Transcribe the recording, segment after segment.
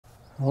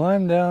Well,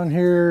 I'm down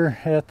here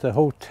at the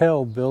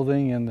hotel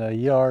building in the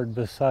yard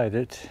beside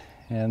it,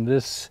 and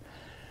this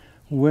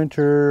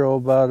winter,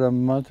 about a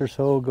month or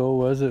so ago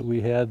was it, we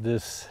had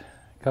this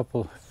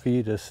couple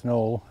feet of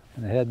snow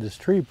and it had this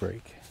tree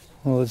break.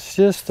 Well, it's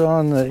just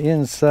on the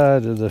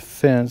inside of the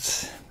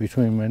fence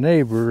between my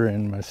neighbor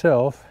and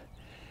myself,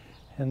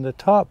 and the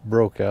top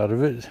broke out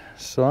of it,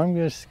 so I'm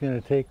just going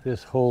to take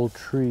this whole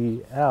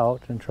tree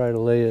out and try to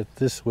lay it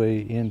this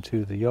way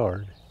into the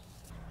yard.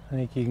 I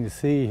think you can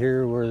see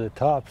here where the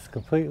top's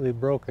completely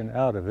broken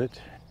out of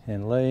it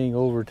and laying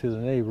over to the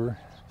neighbor.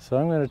 So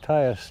I'm going to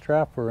tie a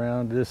strap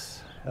around this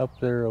up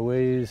there a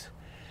ways,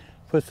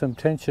 put some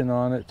tension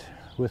on it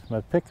with my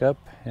pickup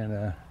and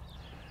a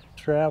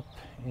strap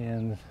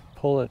and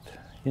pull it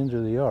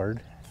into the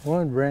yard.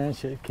 One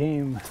branch that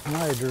came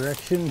my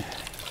direction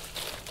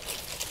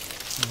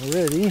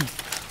already.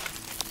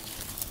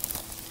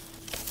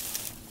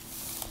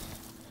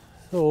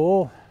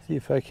 So see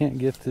if I can't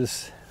get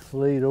this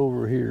laid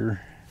over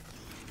here.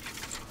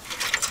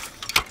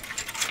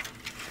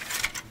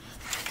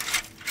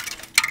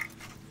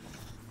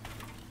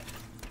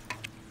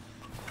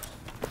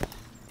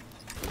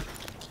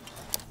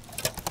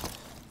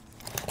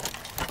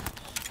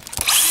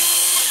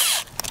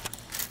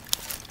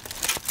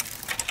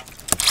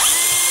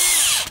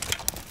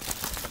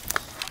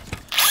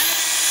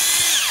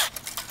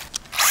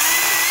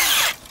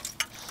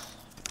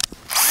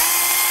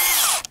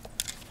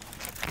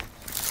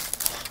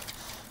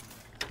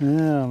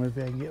 Now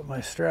maybe I can get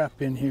my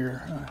strap in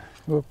here.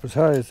 Go up as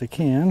high as I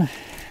can.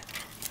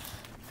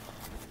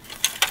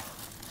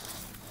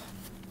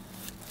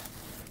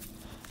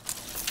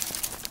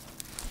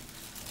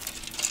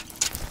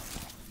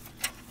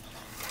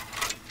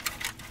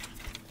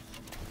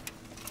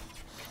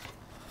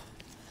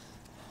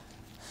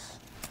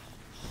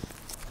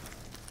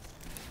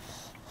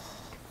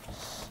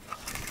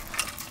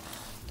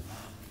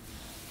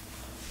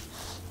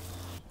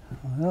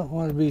 I don't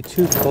want to be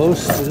too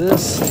close to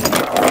this.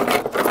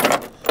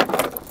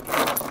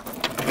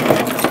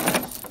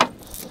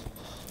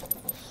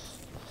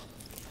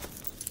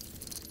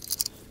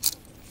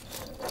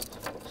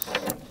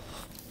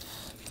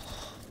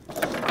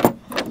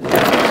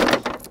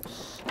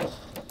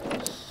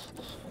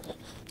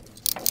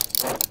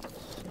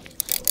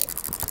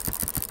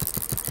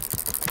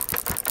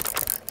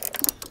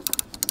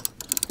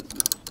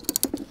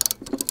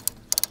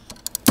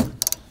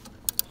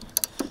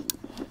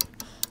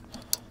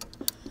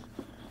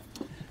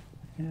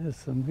 Yeah,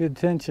 some good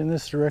tension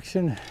this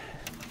direction. I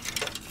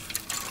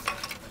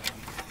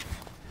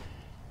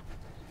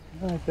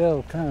think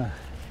that'll kind of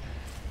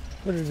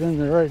put it in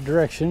the right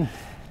direction.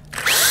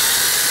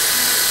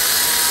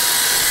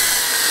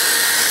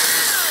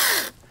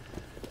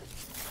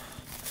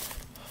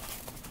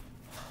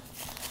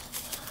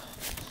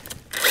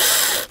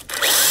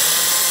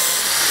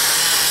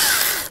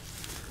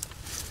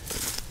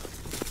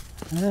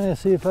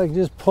 Let's see if I can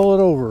just pull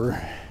it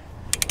over.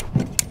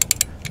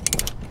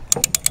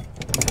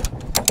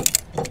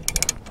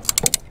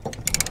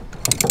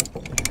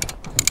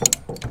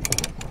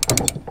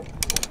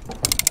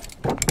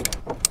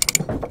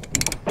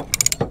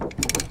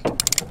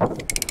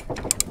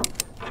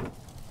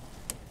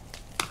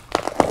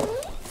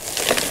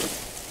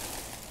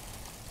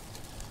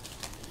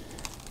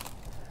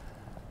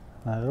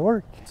 That'll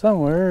work.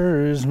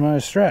 Somewhere is my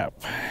strap.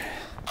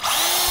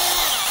 I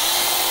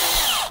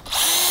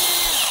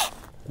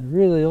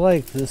really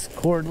like this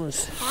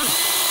cordless.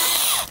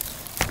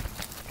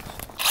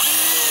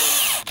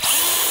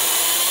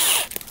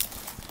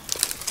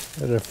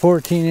 Got a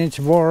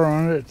 14-inch bar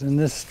on it, and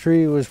this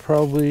tree was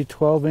probably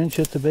 12-inch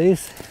at the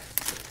base.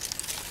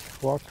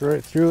 Walked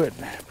right through it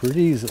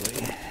pretty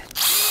easily.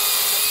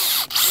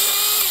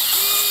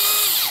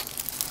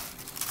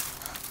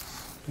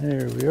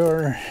 There we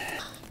are.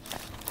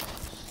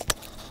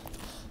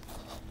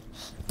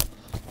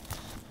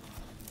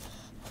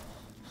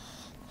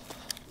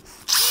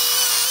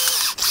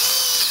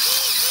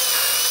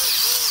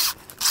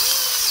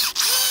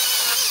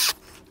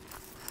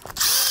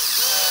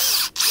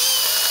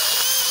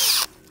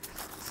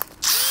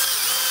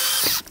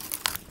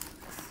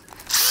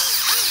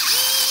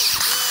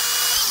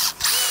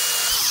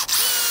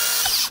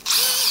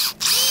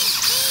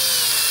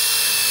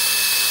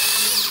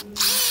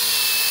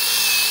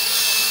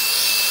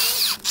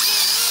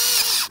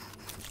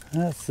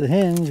 That's the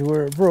hinge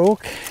where it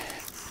broke.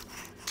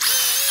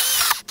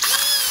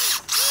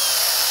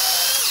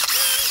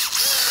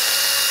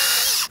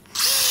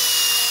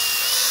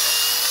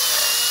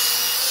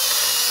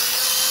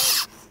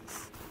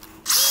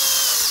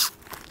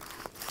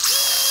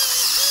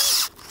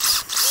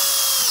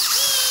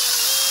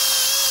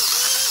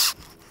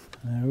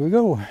 There we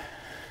go.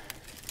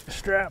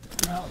 Strap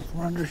out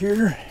from under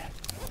here.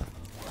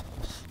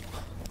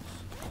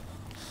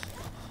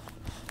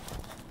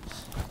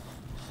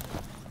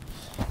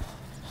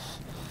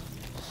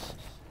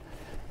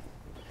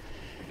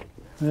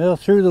 Well,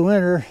 through the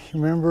winter,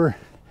 remember,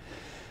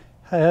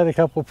 I had a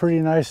couple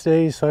pretty nice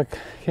days, so I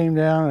came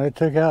down and I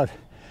took out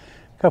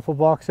a couple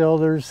box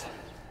elders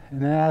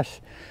an ash.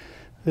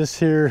 This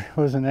here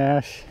was an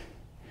ash.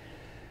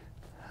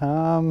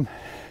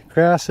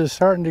 Grass is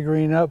starting to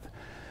green up,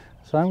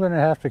 so I'm going to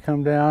have to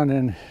come down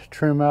and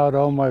trim out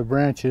all my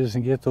branches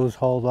and get those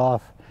hauled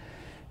off,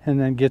 and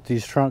then get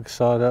these trunks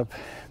sawed up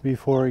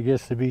before it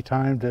gets to be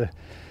time to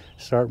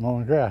start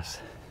mowing grass.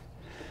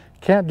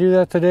 Can't do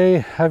that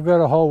today. I've got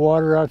to haul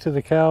water out to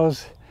the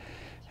cows,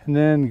 and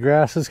then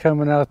grass is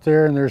coming out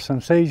there, and there's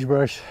some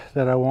sagebrush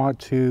that I want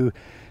to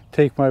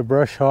take my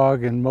brush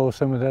hog and mow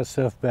some of that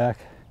stuff back.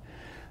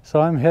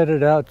 So I'm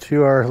headed out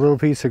to our little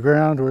piece of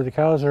ground where the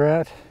cows are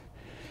at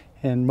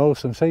and mow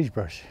some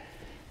sagebrush.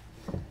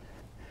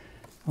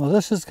 Well,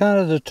 this is kind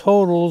of the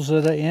totals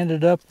that I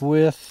ended up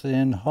with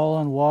in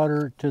hauling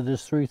water to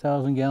this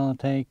 3,000 gallon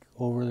tank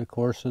over the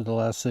course of the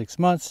last 6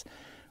 months,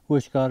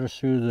 which got us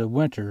through the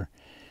winter.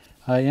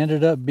 I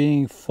ended up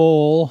being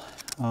full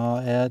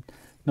at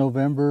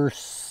November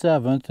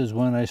 7th is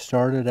when I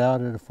started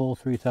out at a full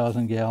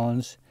 3,000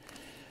 gallons.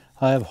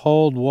 I have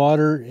hauled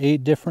water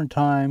 8 different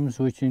times,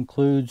 which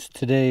includes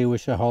today,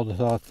 which I hauled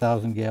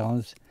 1,000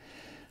 gallons.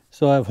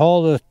 So I've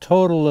hauled a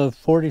total of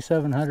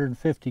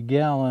 4,750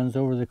 gallons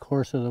over the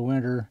course of the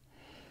winter.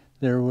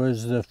 There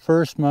was the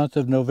first month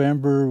of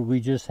November, we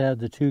just had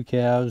the 2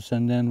 calves,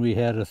 and then we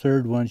had a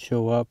third one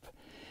show up.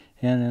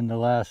 And in the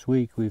last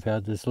week, we've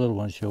had this little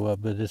one show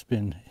up, but it's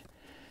been,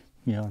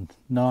 you know,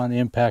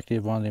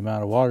 non-impactive on the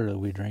amount of water that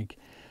we drink.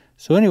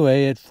 So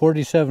anyway, at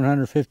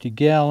 4,750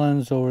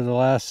 gallons over the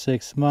last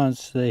 6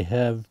 months, they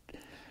have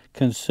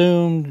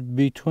consumed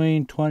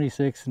between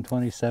 26 and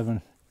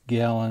 27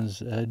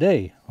 gallons a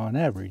day on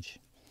average.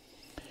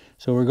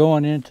 So we're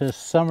going into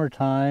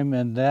summertime,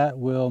 and that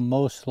will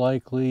most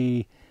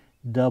likely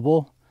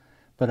double,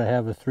 but I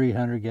have a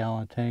 300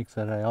 gallon tank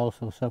that I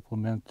also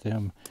supplement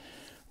them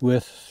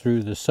with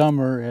through the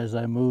summer as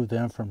I move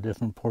them from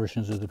different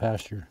portions of the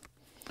pasture.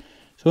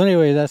 So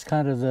anyway, that's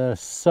kind of the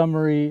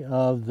summary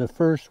of the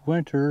first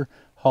winter.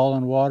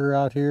 Hauling water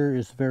out here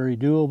is very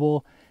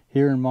doable.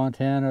 Here in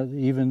Montana,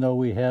 even though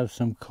we have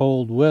some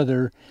cold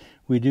weather,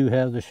 we do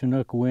have the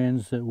Chinook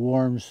winds that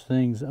warms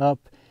things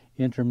up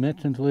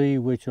intermittently,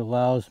 which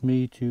allows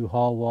me to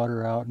haul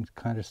water out and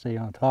kind of stay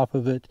on top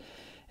of it.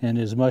 And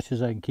as much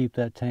as I can keep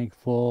that tank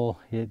full,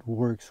 it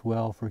works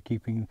well for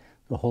keeping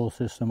the whole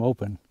system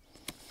open.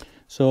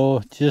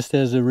 So just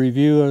as a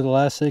review of the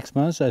last 6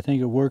 months, I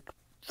think it worked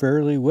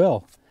fairly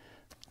well.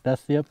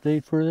 That's the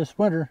update for this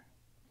winter.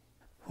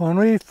 When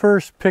we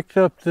first picked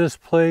up this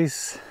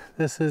place,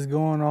 this is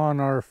going on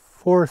our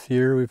 4th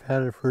year. We've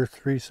had it for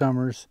 3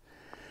 summers.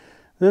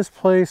 This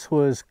place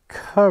was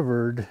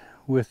covered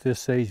with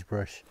this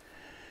sagebrush.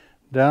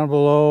 Down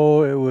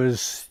below, it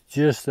was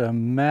just a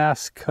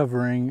mass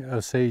covering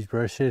of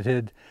sagebrush. It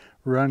had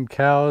run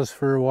cows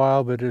for a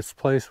while, but this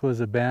place was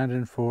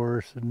abandoned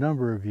for a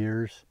number of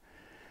years.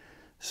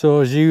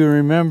 So as you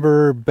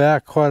remember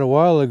back quite a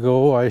while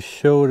ago, I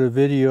showed a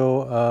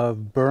video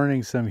of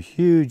burning some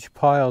huge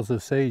piles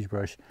of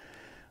sagebrush.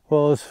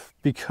 Well, it's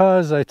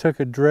because I took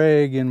a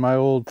drag in my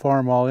old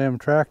Farmall M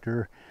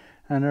tractor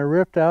and I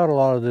ripped out a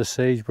lot of this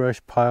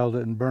sagebrush, piled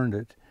it, and burned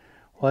it.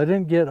 Well, I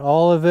didn't get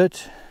all of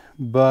it,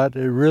 but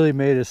it really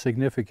made a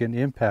significant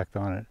impact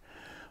on it.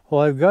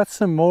 Well, I've got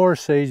some more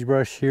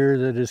sagebrush here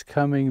that is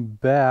coming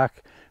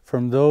back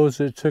from those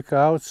that took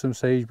out some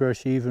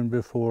sagebrush even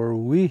before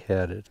we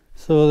had it.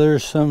 So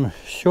there's some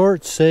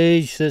short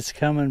sage that's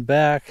coming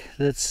back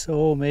that's,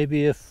 oh,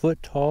 maybe a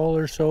foot tall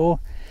or so.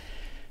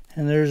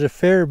 And there's a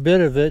fair bit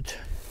of it.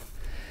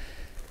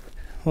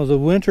 Well, the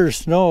winter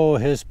snow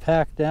has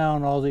packed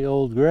down all the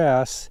old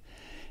grass,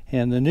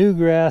 and the new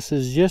grass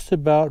is just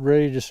about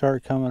ready to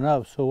start coming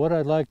up. So what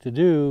I'd like to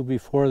do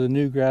before the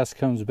new grass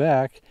comes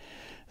back,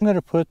 I'm going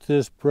to put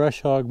this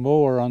brush hog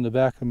mower on the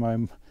back of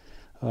my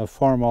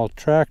Farmall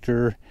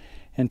tractor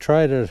and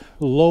try to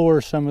lower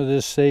some of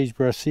this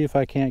sagebrush, see if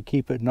I can't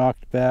keep it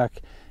knocked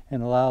back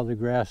and allow the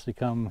grass to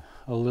come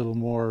a little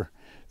more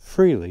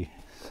freely.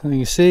 So you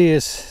can see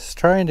it's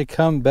trying to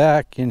come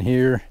back in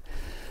here.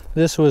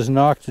 This was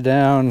knocked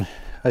down,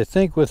 I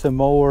think, with a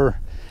mower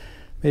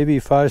maybe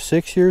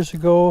 5-6 years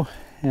ago,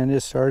 and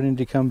it's starting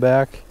to come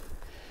back.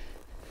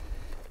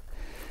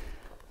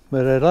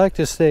 But I'd like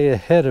to stay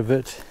ahead of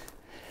it.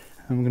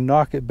 I'm going to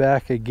knock it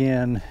back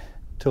again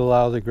to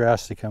allow the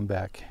grass to come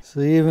back.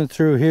 So even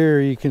through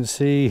here you can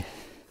see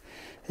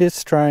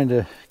it's trying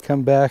to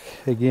come back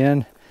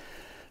again.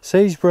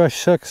 Sagebrush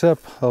sucks up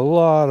a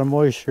lot of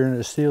moisture and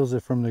it steals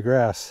it from the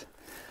grass.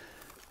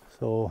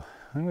 So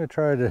I'm going to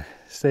try to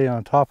stay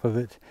on top of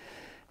it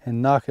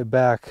and knock it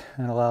back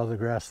and allow the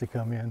grass to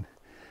come in.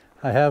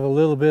 I have a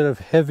little bit of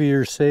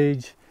heavier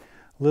sage,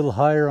 a little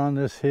higher on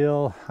this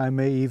hill. I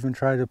may even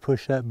try to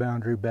push that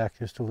boundary back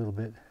just a little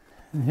bit.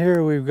 And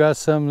here we've got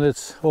some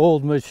that's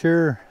old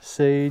mature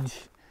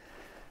sage,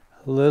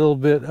 a little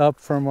bit up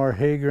from our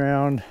hay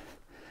ground.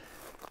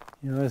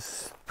 You know,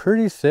 it's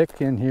pretty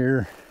thick in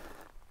here.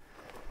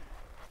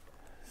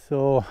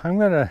 So I'm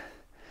gonna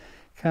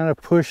kind of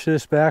push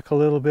this back a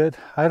little bit.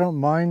 I don't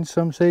mind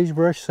some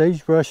sagebrush.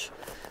 Sagebrush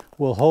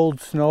will hold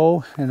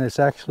snow, and it's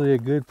actually a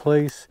good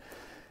place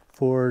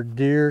for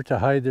deer to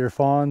hide their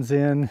fawns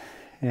in.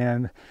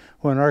 And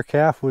when our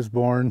calf was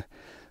born,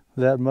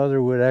 that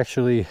mother would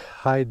actually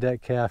hide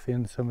that calf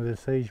in some of the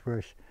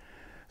sagebrush.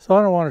 So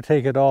I don't want to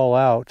take it all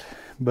out,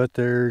 but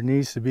there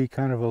needs to be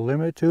kind of a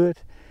limit to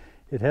it.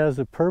 It has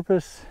a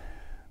purpose,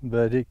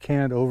 but it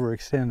can't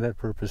overextend that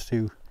purpose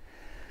too.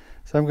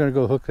 So I'm going to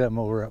go hook that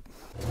mower up.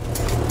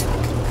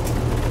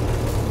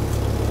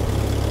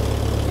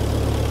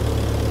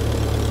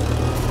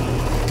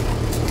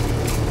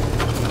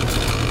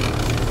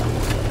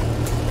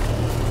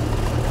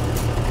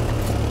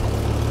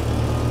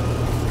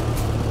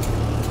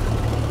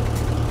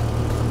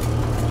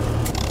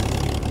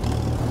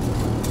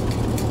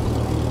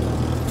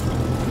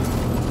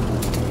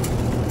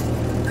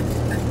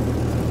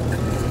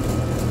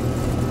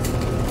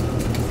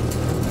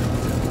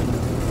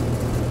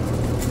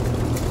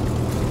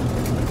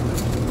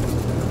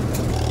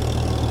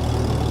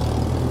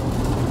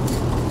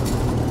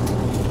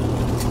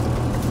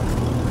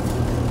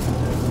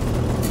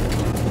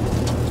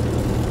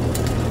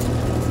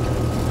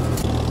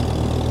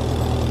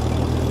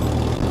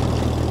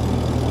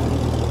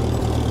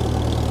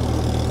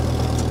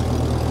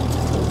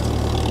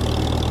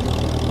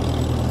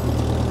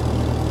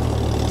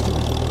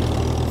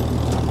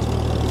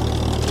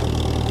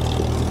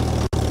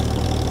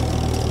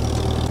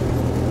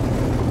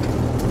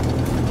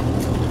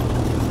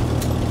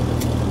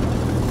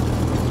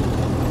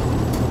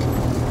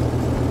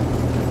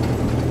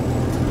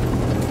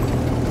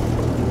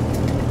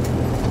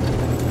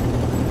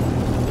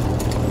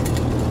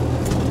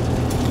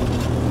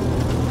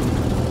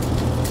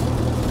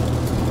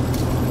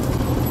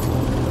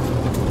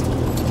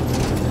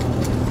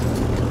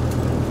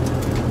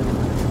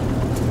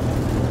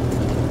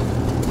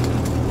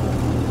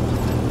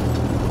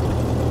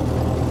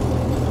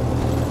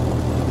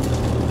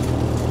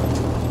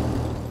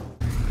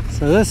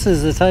 So this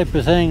is the type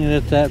of thing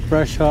that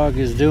brush hog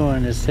is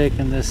doing, is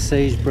taking this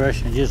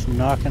sagebrush and just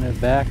knocking it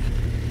back.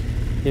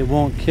 It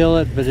won't kill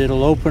it, but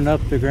it'll open up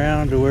the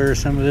ground to where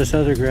some of this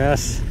other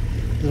grass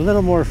is a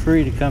little more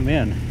free to come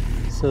in.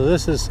 So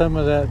this is some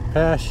of that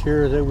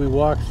pasture that we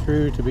walked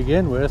through to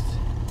begin with.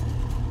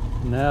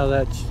 Now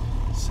that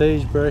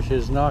sagebrush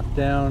is knocked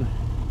down.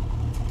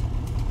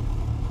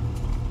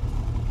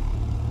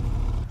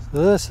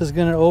 So this is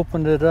going to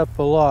open it up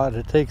a lot.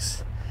 It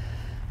takes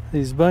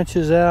these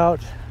bunches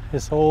out.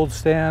 This old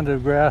stand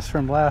of grass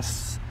from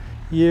last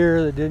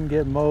year that didn't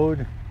get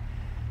mowed.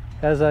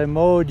 As I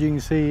mowed, you can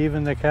see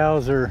even the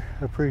cows are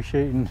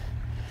appreciating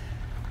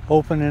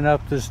opening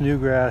up this new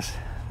grass.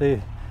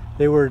 They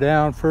were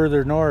down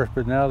further north,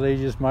 but now they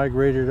just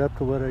migrated up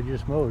to what I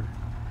just mowed.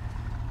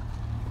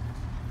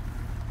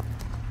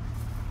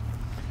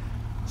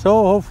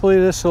 So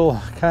hopefully this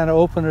will kind of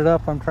open it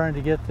up. I'm trying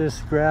to get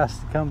this grass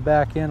to come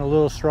back in a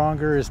little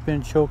stronger. It's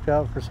been choked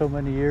out for so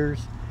many years.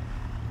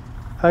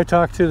 I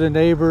talked to the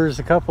neighbors,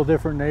 a couple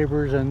different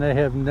neighbors, and they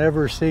have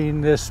never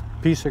seen this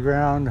piece of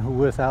ground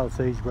without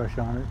sagebrush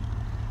on it.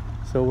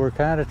 So we're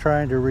kind of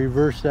trying to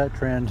reverse that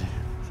trend.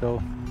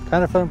 So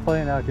kind of fun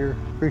playing out here.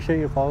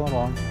 Appreciate you following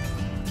along.